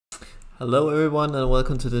Hello everyone and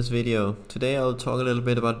welcome to this video. Today I'll talk a little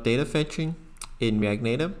bit about data fetching in React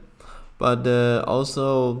Native, but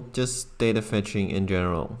also just data fetching in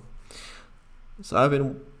general. So I've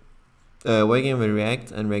been working with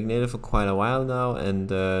React and React Native for quite a while now, and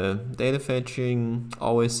data fetching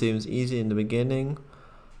always seems easy in the beginning,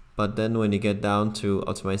 but then when you get down to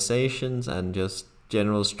optimizations and just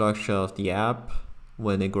general structure of the app,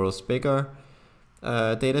 when it grows bigger,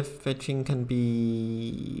 data fetching can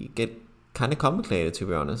get kind of complicated, to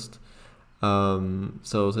be honest.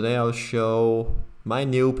 So today I'll show my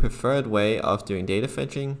new preferred way of doing data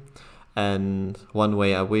fetching, and one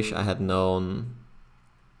way I wish I had known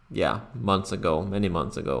many months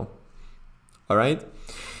ago. Alright,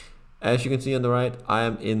 as you can see on the right, I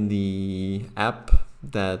am in the app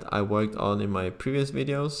that I worked on in my previous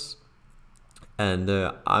videos. And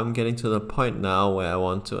I'm getting to the point now where I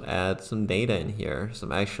want to add some data in here,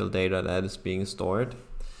 some actual data that is being stored.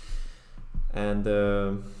 And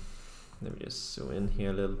let me just zoom in here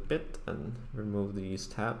a little bit and remove these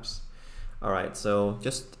tabs. Alright, so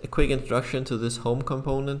just a quick introduction to this home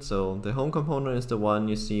component. So the home component is the one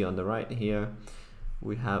you see on the right here.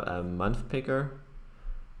 We have a month picker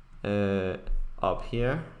up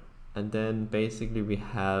here, and then basically we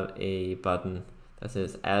have a button that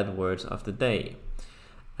says add words of the day.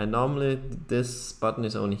 And normally this button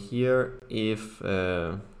is only here if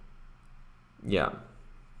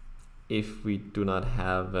we do not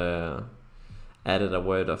have added a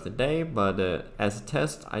word of the day, but as a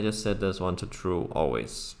test I just set this one to true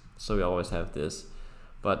always, so we always have this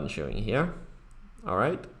button showing here.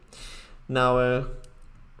 Alright, now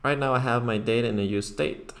right now I have my data in a use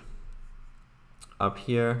state up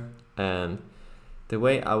here, and the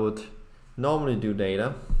way I would normally do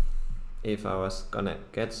data, if I was gonna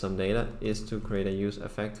get some data, is to create a use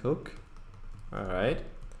effect hook. Alright,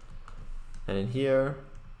 and in here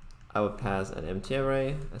I would pass an empty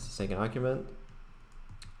array as a second argument,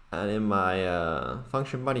 and in my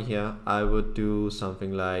function body here I would do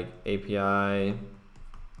something like API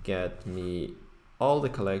get me all the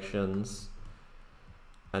collections,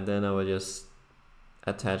 and then I would just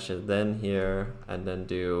attach it then here, and then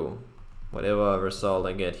do whatever result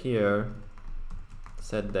I get here,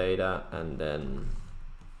 set data, and then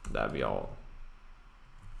that'd be all.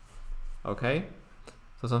 Okay,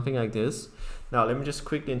 so something like this. Now let me just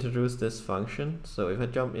quickly introduce this function. So if I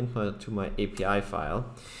jump into my API file,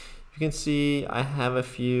 you can see I have a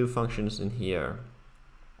few functions in here,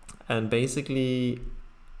 and basically,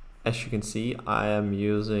 as you can see, I am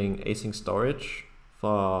using async storage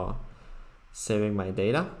for saving my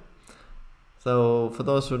data. So for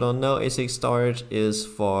those who don't know, async storage is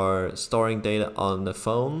for storing data on the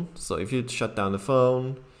phone. So if you shut down the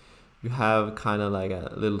phone, you have kind of like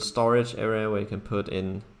a little storage area where you can put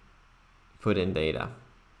in data.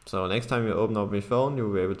 So next time you open up your phone,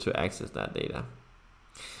 you'll be able to access that data.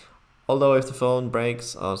 Although if the phone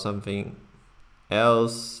breaks or something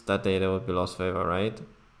else, that data would be lost forever, right?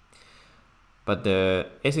 But the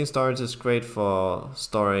async storage is great for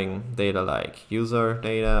storing data like user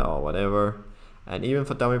data or whatever. And even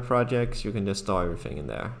for dummy projects, you can just store everything in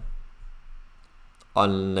there.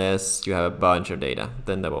 Unless you have a bunch of data,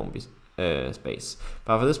 then there won't be space.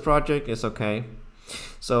 But for this project, it's okay.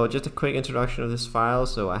 So just a quick introduction of this file.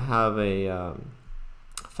 So I have a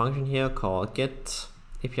function here called get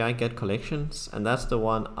API get collections, and that's the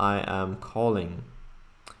one I am calling.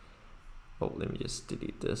 Oh, let me just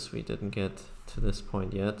delete this. We didn't get to this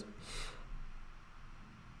point yet.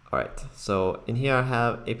 Alright, so in here I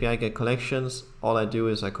have API get collections. All I do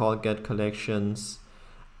is I call get collections,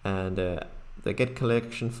 and the get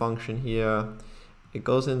collection function here, it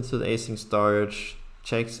goes into the async storage,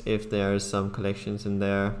 checks if there is some collections in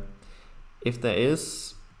there. If there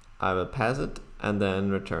is, I will pass it and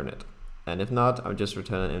then return it, and if not, I'll just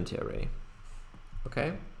return an empty array.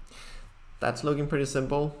 Okay, that's looking pretty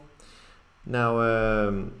simple. Now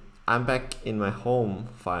I'm back in my home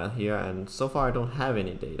file here, and so far I don't have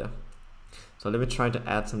any data. So let me try to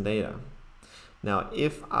add some data. Now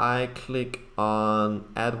if I click on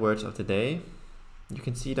add words of the day, you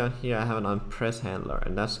can see down here I have an onPress handler,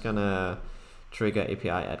 and that's gonna trigger API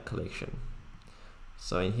add collection.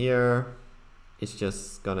 So in here it's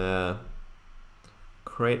just gonna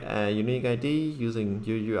create a unique ID using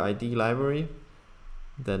UUID library,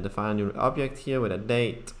 then define a new object here with a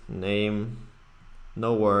date, name,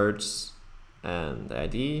 no words, and the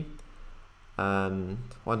ID. And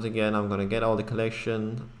once again, I'm gonna get all the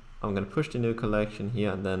collection, I'm gonna push the new collection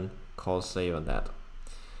here, and then call save on that.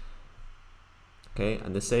 Okay,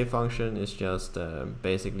 and the save function is just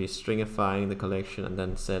basically stringifying the collection and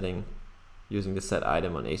then setting using the set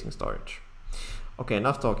item on async storage. Okay,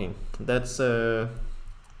 enough talking. Let's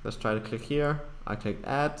try to click here. I clicked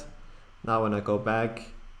add. Now when I go back,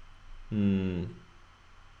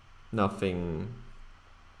 nothing.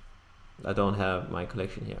 I don't have my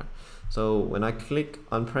collection here. So when I click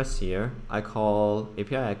on press here, I call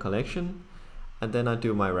API add collection, and then I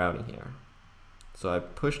do my routing here. So I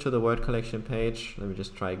push to the word collection page. Let me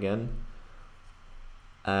just try again.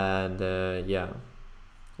 And yeah,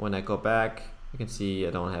 when I go back, you can see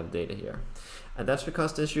I don't have data here. And that's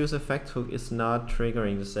because this use effect hook is not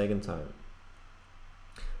triggering the second time.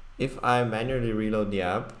 If I manually reload the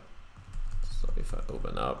app, so if I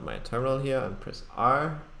open up my terminal here and press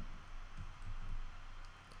R,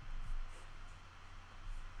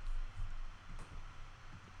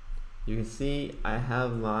 you can see I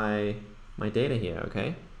have my data here,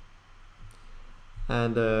 okay?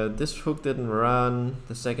 And this hook didn't run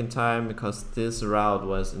the second time because this route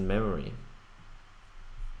was in memory.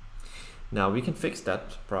 Now we can fix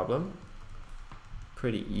that problem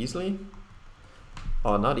pretty easily.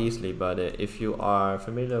 Or not easily, but if you are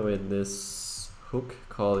familiar with this hook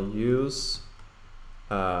called use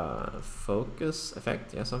focus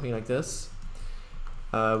effect, yeah, something like this,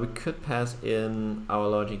 we could pass in our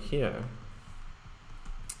logic here.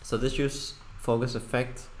 So this use focus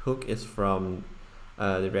effect hook is from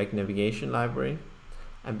the React navigation library,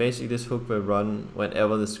 and basically this hook will run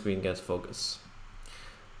whenever the screen gets focus.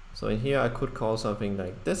 So in here I could call something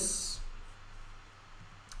like this,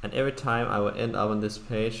 and every time I would end up on this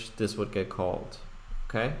page, this would get called.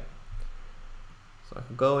 Okay, so I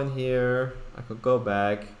could go in here, I could go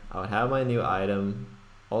back, I would have my new item,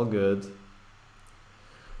 all good.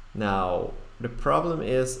 Now the problem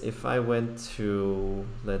is if I went to,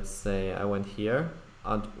 let's say I went here,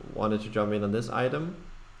 I wanted to jump in on this item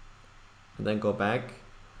and then go back,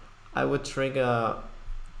 I would trigger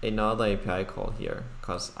another API call here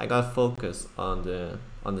because I got focus on the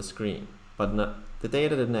screen, but not, the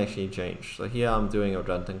data didn't actually change. So here I'm doing a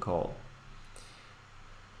redundant call.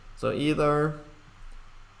 So either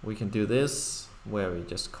we can do this where we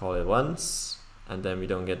just call it once and then we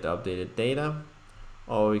don't get the updated data,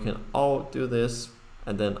 or we can all do this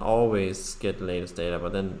and then always get the latest data,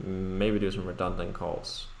 but then maybe do some redundant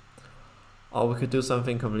calls. Or we could do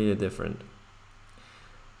something completely different.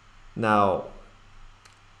 Now,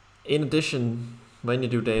 in addition, when you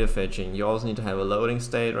do data fetching, you also need to have a loading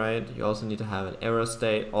state, right? You also need to have an error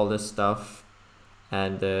state, all this stuff.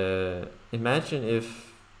 And imagine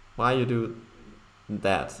if, while you do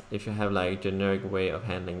that, if you have like a generic way of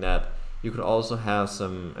handling that, you could also have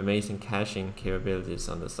some amazing caching capabilities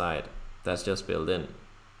on the side that's just built in.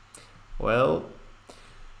 Well,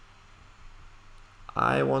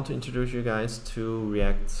 I want to introduce you guys to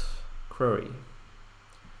React Query.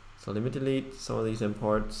 So let me delete some of these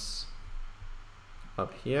imports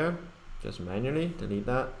up here, just manually delete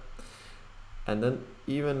that. And then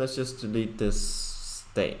even let's just delete this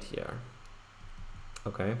state here.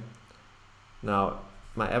 Okay. Now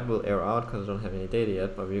my app will error out because I don't have any data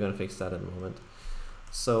yet, but we're gonna fix that in a moment.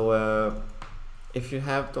 So if you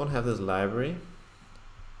don't have this library,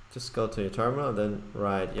 just go to your terminal and then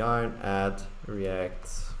write yarn add React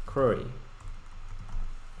Query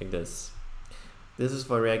like this. This is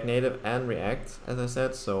for React Native and React, as I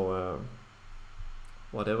said, so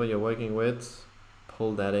whatever you're working with,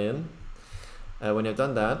 pull that in. When you've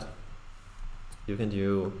done that, you can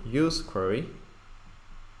do use query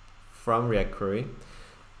from React Query,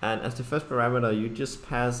 and as the first parameter you just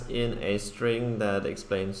pass in a string that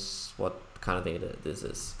explains what kind of data this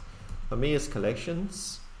is. For me it's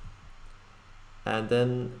collections, and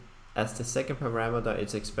then as the second parameter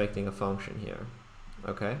it's expecting a function here.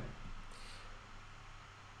 Okay,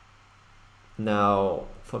 now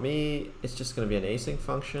for me it's just going to be an async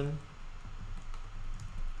function,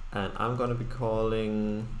 and I'm going to be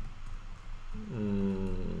calling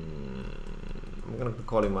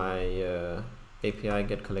my API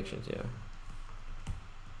get collections here,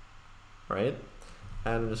 right?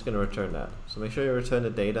 And I'm just going to return that. So make sure you return the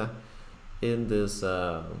data in this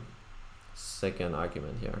second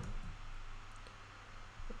argument here.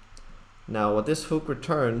 Now what this hook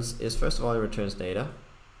returns is, first of all, it returns data,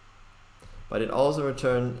 but it also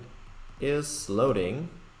is loading,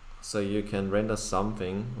 so you can render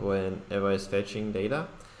something whenever it's fetching data,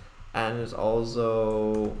 and it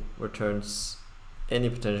also returns any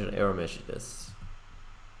potential error messages.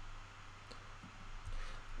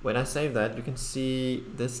 When I save that, you can see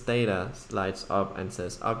this data lights up and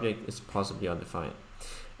says object is possibly undefined.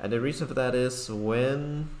 And the reason for that is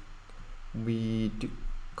when we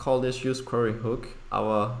call this use query hook,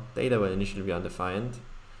 our data will initially be undefined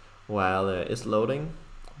while it's loading.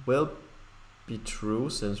 Will be true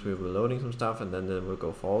since we were loading some stuff, and then it will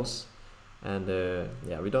go false. And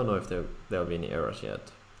yeah, we don't know if there'll be any errors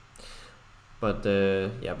yet. But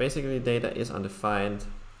yeah, basically data is undefined.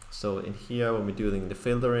 So in here, when we're doing the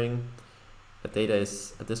filtering, the data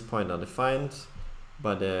is at this point undefined.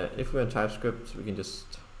 But if we're in TypeScript, we can just,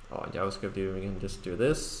 or in JavaScript, we can just do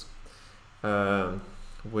this,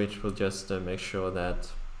 which will just make sure that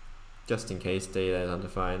just in case data is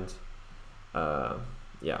undefined,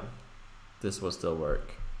 yeah, this will still work.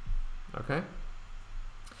 Okay.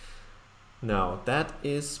 Now that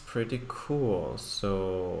is pretty cool.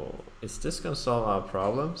 So is this gonna solve our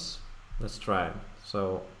problems? Let's try.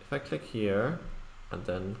 So if I click here and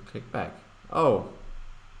then click back, oh,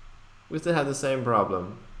 we still have the same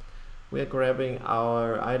problem. We are grabbing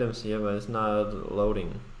our items here, but it's not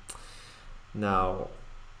loading. Now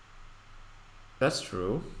that's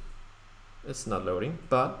true, it's not loading,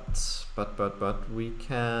 but we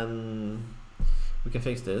can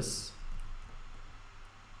fix this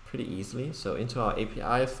pretty easily. So into our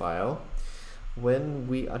API file, when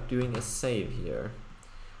we are doing a save here,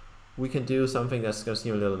 we can do something that's going to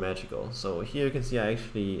seem a little magical. So here you can see I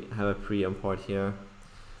actually have a pre-import here,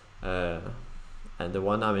 and the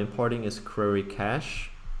one I'm importing is query cache.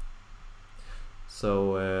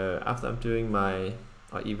 So after I'm doing my,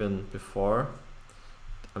 or even before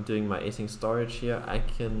I'm doing my async storage here, I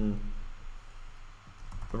can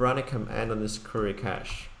run a command on this query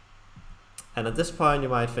cache. And at this point you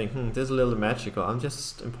might think, this is a little magical. I'm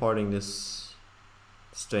just importing this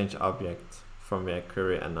strange object from my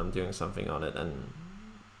query and I'm doing something on it. And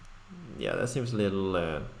yeah, that seems a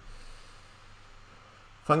little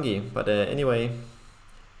funky. But anyway,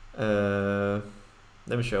 let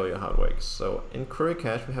me show you how it works. So in query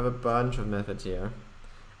cache we have a bunch of methods here.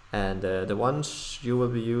 And the ones you will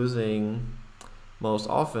be using most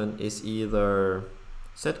often is either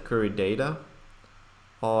set query data,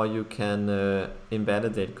 or you can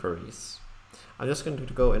invalidate queries. I'm just going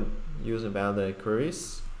to go and use invalidate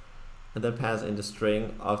queries and then pass in the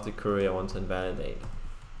string of the query I want to invalidate.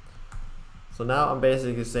 So now I'm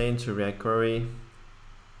basically saying to React query,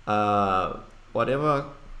 whatever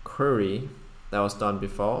query that was done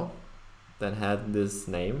before that had this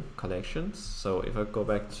name, collections. So if I go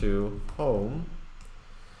back to home,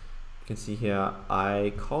 you can see here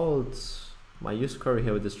I called my use query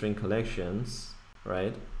here with the string collections,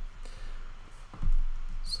 right?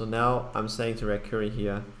 So now I'm saying to React query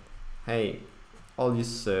here, hey, all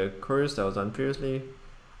these queries that was done previously,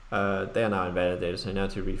 they are now invalidated, so now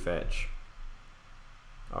to refetch.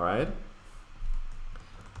 All right.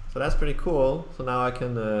 So that's pretty cool. So now I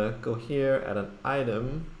can go here at an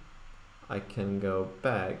item. I can go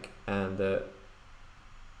back and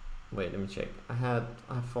wait, let me check. I have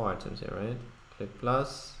 4 items here, right? Click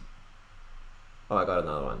plus. Oh, I got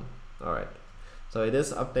another one. All right. So it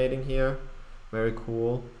is updating here. Very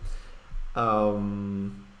cool.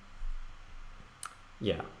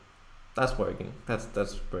 Yeah, that's working.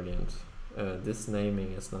 That's brilliant. This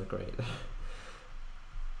naming is not great.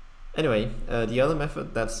 Anyway, the other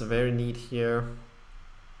method that's very neat here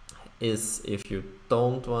is if you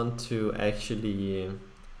don't want to actually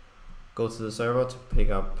go to the server to pick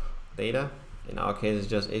up data. In our case, it's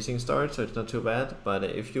just async storage, so it's not too bad. But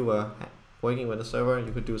if you were working with a server,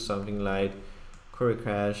 you could do something like query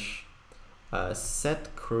cache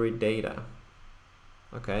set query data.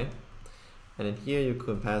 Okay, and in here you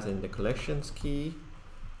could pass in the collections key,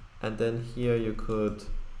 and then here you could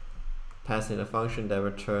pass in a function that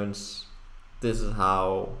returns this is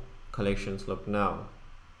how collections look now.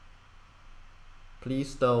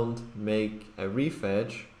 Please don't make a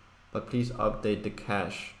refetch, but please update the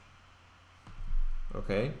cache.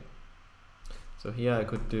 Okay, so here I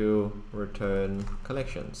could do return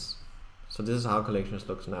collections. So this is how collections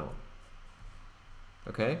looks now.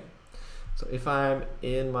 Okay, so if I'm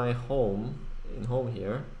in my home, in home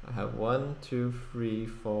here, I have 1, 2, 3,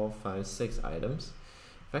 4, 5, 6 items.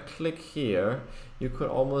 If I click here, you could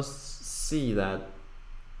almost see that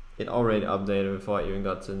it already updated before I even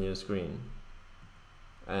got to the new screen.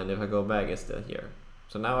 And if I go back, it's still here.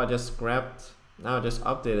 So now I just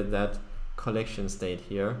updated that collection state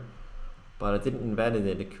here, but I didn't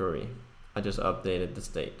invalidate the query. I just updated the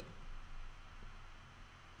state.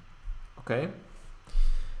 Okay.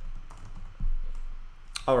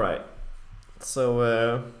 All right.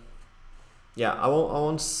 So yeah, I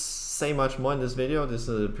won't say much more in this video. This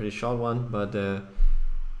is a pretty short one, but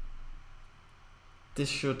this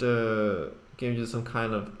should give you some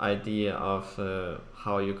kind of idea of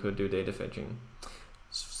how you could do data fetching.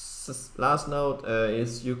 Last note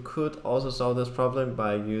is you could also solve this problem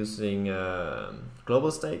by using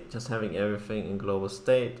global state, just having everything in global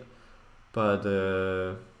state. but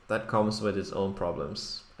that comes with its own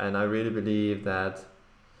problems. And I really believe that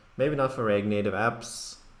maybe not for React Native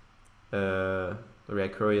apps,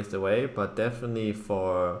 React Query is the way, but definitely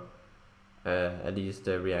for at least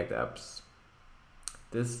the React apps.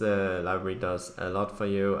 This library does a lot for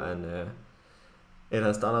you, and it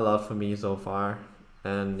has done a lot for me so far.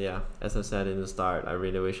 And yeah, as I said in the start, I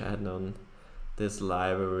really wish I had known this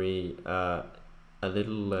library a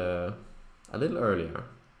little earlier.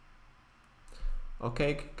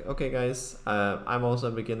 Okay guys, I'm also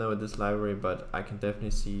a beginner with this library, but I can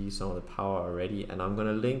definitely see some of the power already, and I'm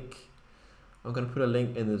gonna put a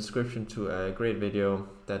link in the description to a great video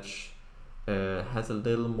that has a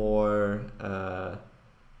little more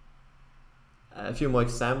a few more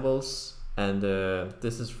examples, and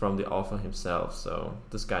this is from the author himself, so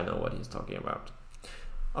this guy knows what he's talking about.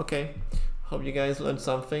 Okay, hope you guys learned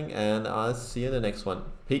something, and I'll see you in the next one.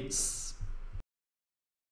 Peace.